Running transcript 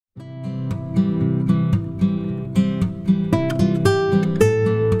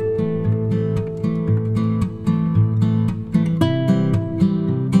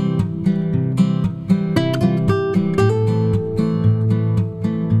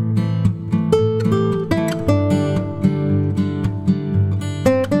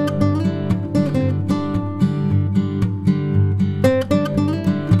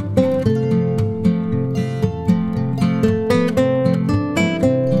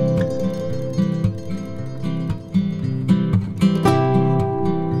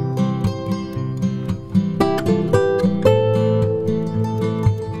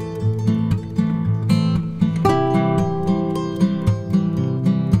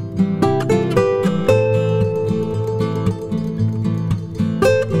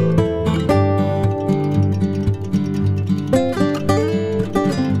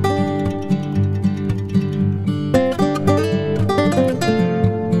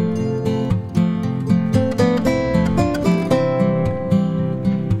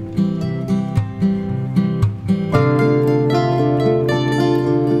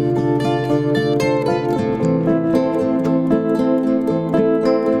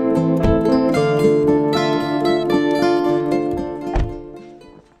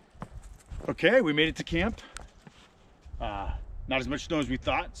Okay, we made it to camp. Not as much snow as we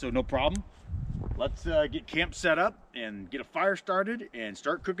thought, so no problem. Let's get camp set up and get a fire started and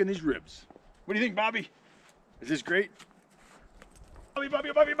start cooking these ribs. What do you think, Bobby? Is this great? Bobby, Bobby,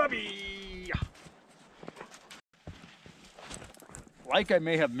 Bobby, Bobby! Like I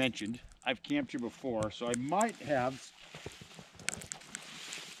may have mentioned, I've camped here before, so I might have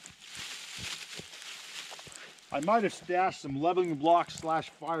stashed some leveling blocks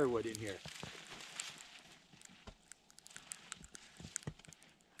 / firewood in here.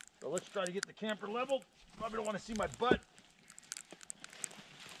 So let's try to get the camper leveled. Probably don't want to see my butt.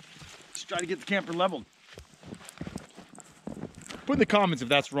 Let's try to get the camper leveled. Put in the comments if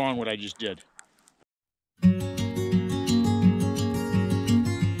that's wrong what I just did.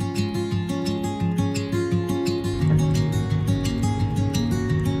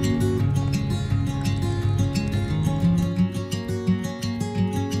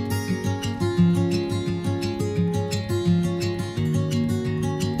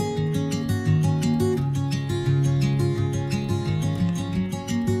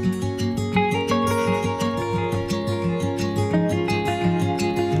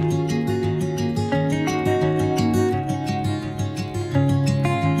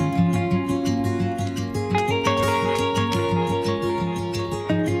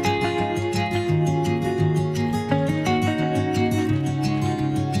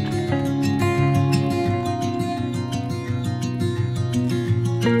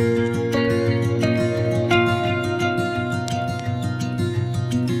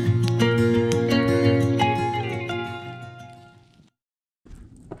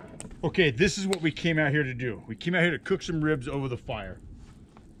 Okay, this is what we came out here to do. We came out here to cook some ribs over the fire.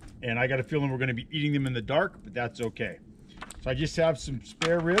 And I got a feeling we're gonna be eating them in the dark, but that's okay. So I just have some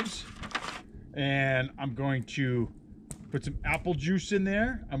spare ribs and I'm going to put some apple juice in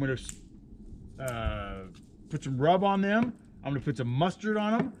there. I'm gonna put some rub on them. I'm gonna put some mustard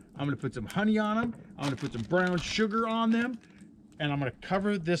on them. I'm gonna put some honey on them. I'm gonna put some brown sugar on them. And I'm gonna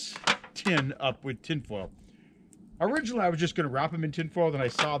cover this tin up with tin foil. Originally, I was just going to wrap them in tinfoil, then I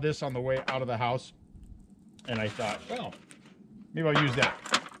saw this on the way out of the house, and I thought, well, maybe I'll use that.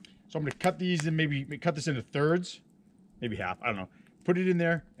 So I'm going to cut these and maybe cut this into thirds, maybe half, I don't know. Put it in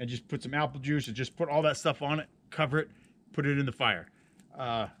there and just put some apple juice and just put all that stuff on it, cover it, put it in the fire.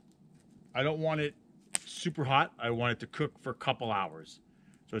 I don't want it super hot. I want it to cook for a couple hours.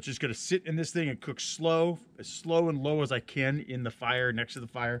 So it's just going to sit in this thing and cook slow and low as I can in the fire, next to the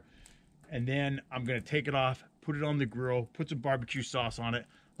fire. And then I'm going to take it off, put it on the grill, put some barbecue sauce on it,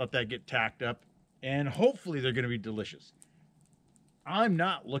 let that get tacked up, and hopefully they're going to be delicious. I'm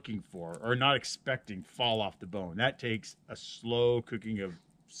not looking for or not expecting fall off the bone. That takes a slow cooking of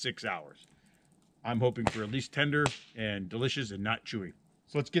 6 hours. I'm hoping for at least tender and delicious and not chewy.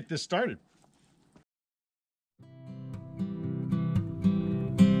 So let's get this started.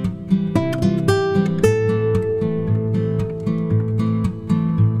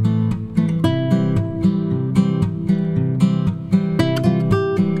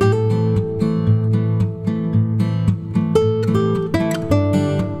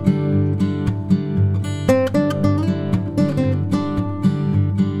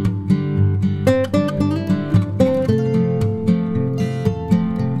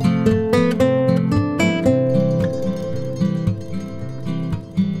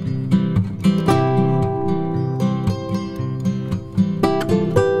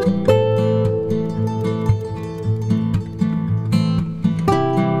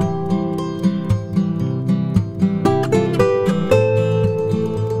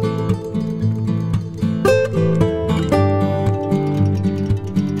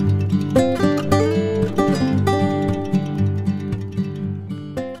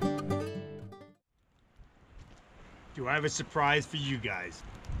 I have a surprise for you guys.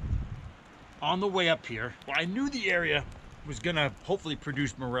 On the way up here, well, I knew the area was gonna hopefully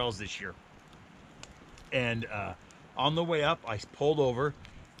produce morels this year. And on the way up, I pulled over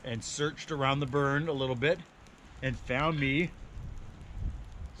and searched around the burn a little bit and found me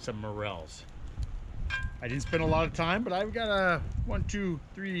some morels. I didn't spend a lot of time, but I've got 1, 2,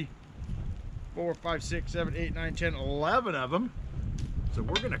 3, 4, 5, 6, 7, 8, 9, 10, 11 of them. So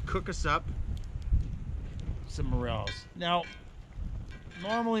we're gonna cook us up some morels. Now,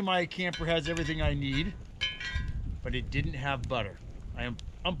 normally my camper has everything I need, but it didn't have butter. I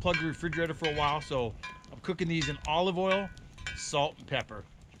unplugged the refrigerator for a while, so I'm cooking these in olive oil, salt, and pepper.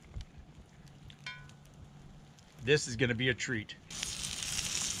 This is gonna be a treat.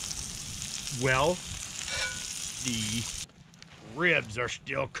 Well, the ribs are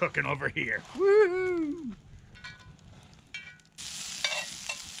still cooking over here. Woohoo!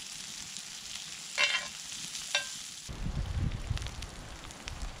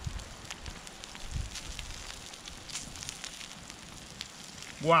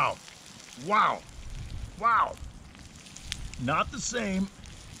 Wow. Wow. Wow. Not the same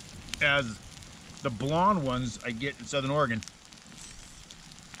as the blonde ones I get in Southern Oregon.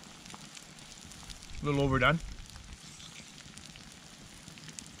 A little overdone.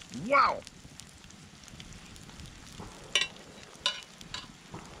 Wow.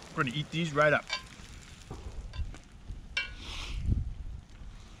 We're gonna eat these right up.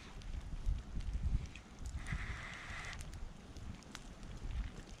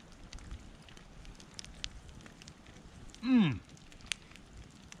 Mmm.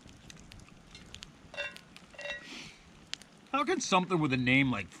 How can something with a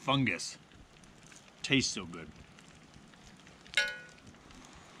name like fungus taste so good?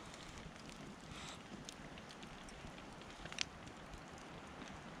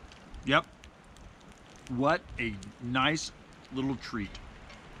 Yep. What a nice little treat.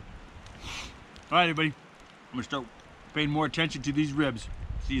 All right, everybody. I'm gonna start paying more attention to these ribs.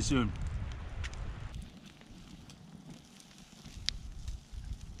 See you soon.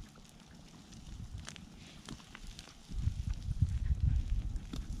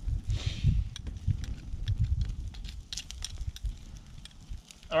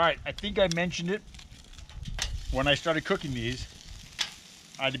 All right, I think I mentioned it when I started cooking these.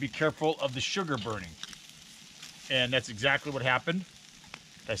 I had to be careful of the sugar burning. And that's exactly what happened.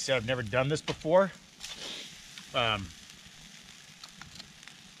 Like I said, I've never done this before. So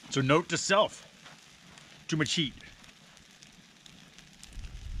note to self, too much heat.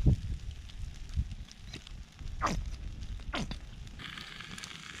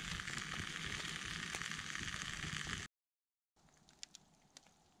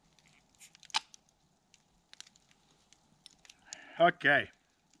 Okay.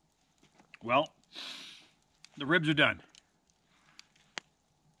 Well, the ribs are done.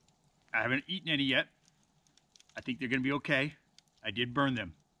 I haven't eaten any yet. I think they're gonna be okay. I did burn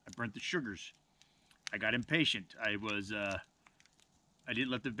them. I burnt the sugars. I got impatient. I didn't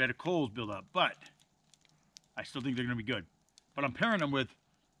let the bed of coals build up, but I still think they're gonna be good. But I'm pairing them with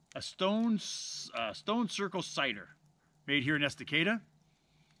a stone circle cider made here in Estacada.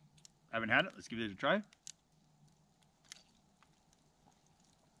 I haven't had it. Let's give it a try.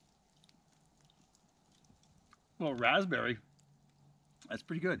 Well, raspberry. That's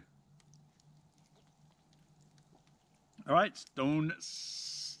pretty good. All right,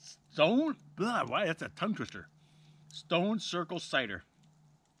 why, that's a tongue twister. Stone circle cider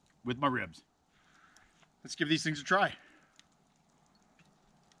with my ribs. Let's give these things a try.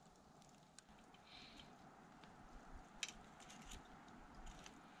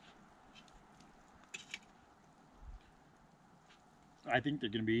 I think they're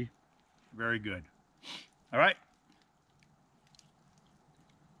gonna be very good. All right.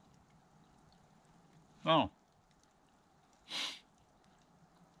 Oh,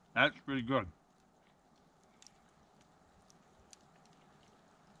 that's pretty good.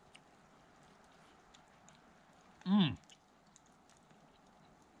 Mmm.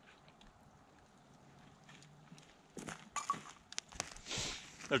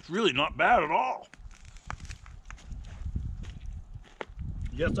 That's really not bad at all.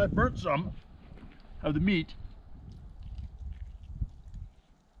 Yes, I burnt some of the meat.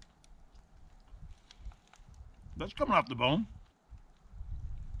 That's coming off the bone.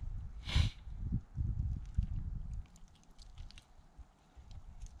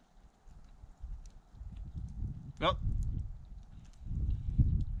 Yep.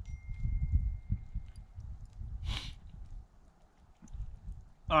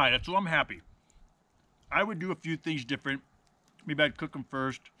 All right, so I'm happy. I would do a few things different. Maybe I'd cook them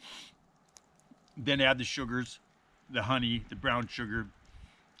first, then add the sugars, the honey, the brown sugar.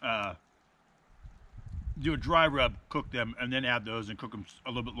 Do a dry rub, cook them, and then add those and cook them a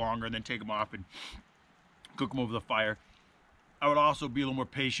little bit longer, and then take them off and cook them over the fire. I would also be a little more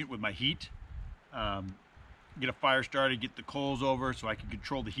patient with my heat. Get a fire started, get the coals over so I can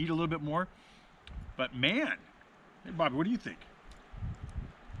control the heat a little bit more. But man, hey Bobby, what do you think?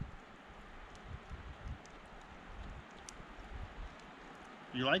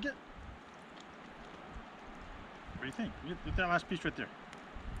 You like it? What do you think? Get that last piece right there.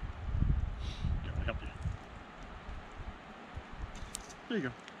 Here, I'll help you. There you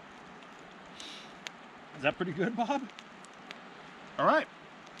go. Is that pretty good, Bob? All right.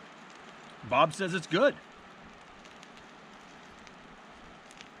 Bob says it's good.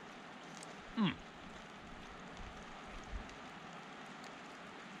 Mm.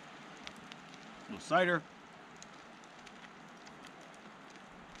 A little cider.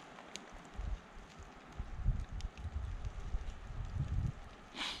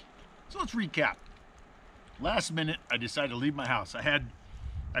 So let's recap. Last minute, I decided to leave my house. I had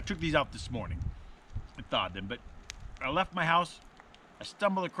I took these out this morning. I thawed them, but I left my house. I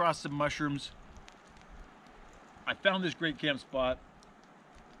stumbled across some mushrooms. I found this great camp spot.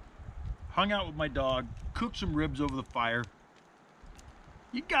 Hung out with my dog. Cooked some ribs over the fire.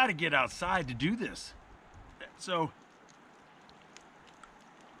 You got to get outside to do this. So,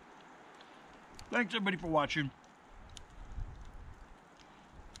 thanks everybody for watching.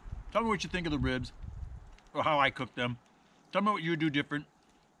 Tell me what you think of the ribs, or how I cook them. Tell me what you would do different.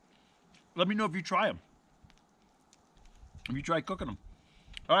 Let me know if you try them. If you try cooking them.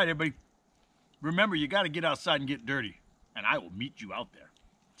 All right, everybody. Remember, you got to get outside and get dirty. And I will meet you out there.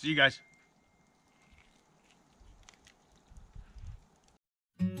 See you guys.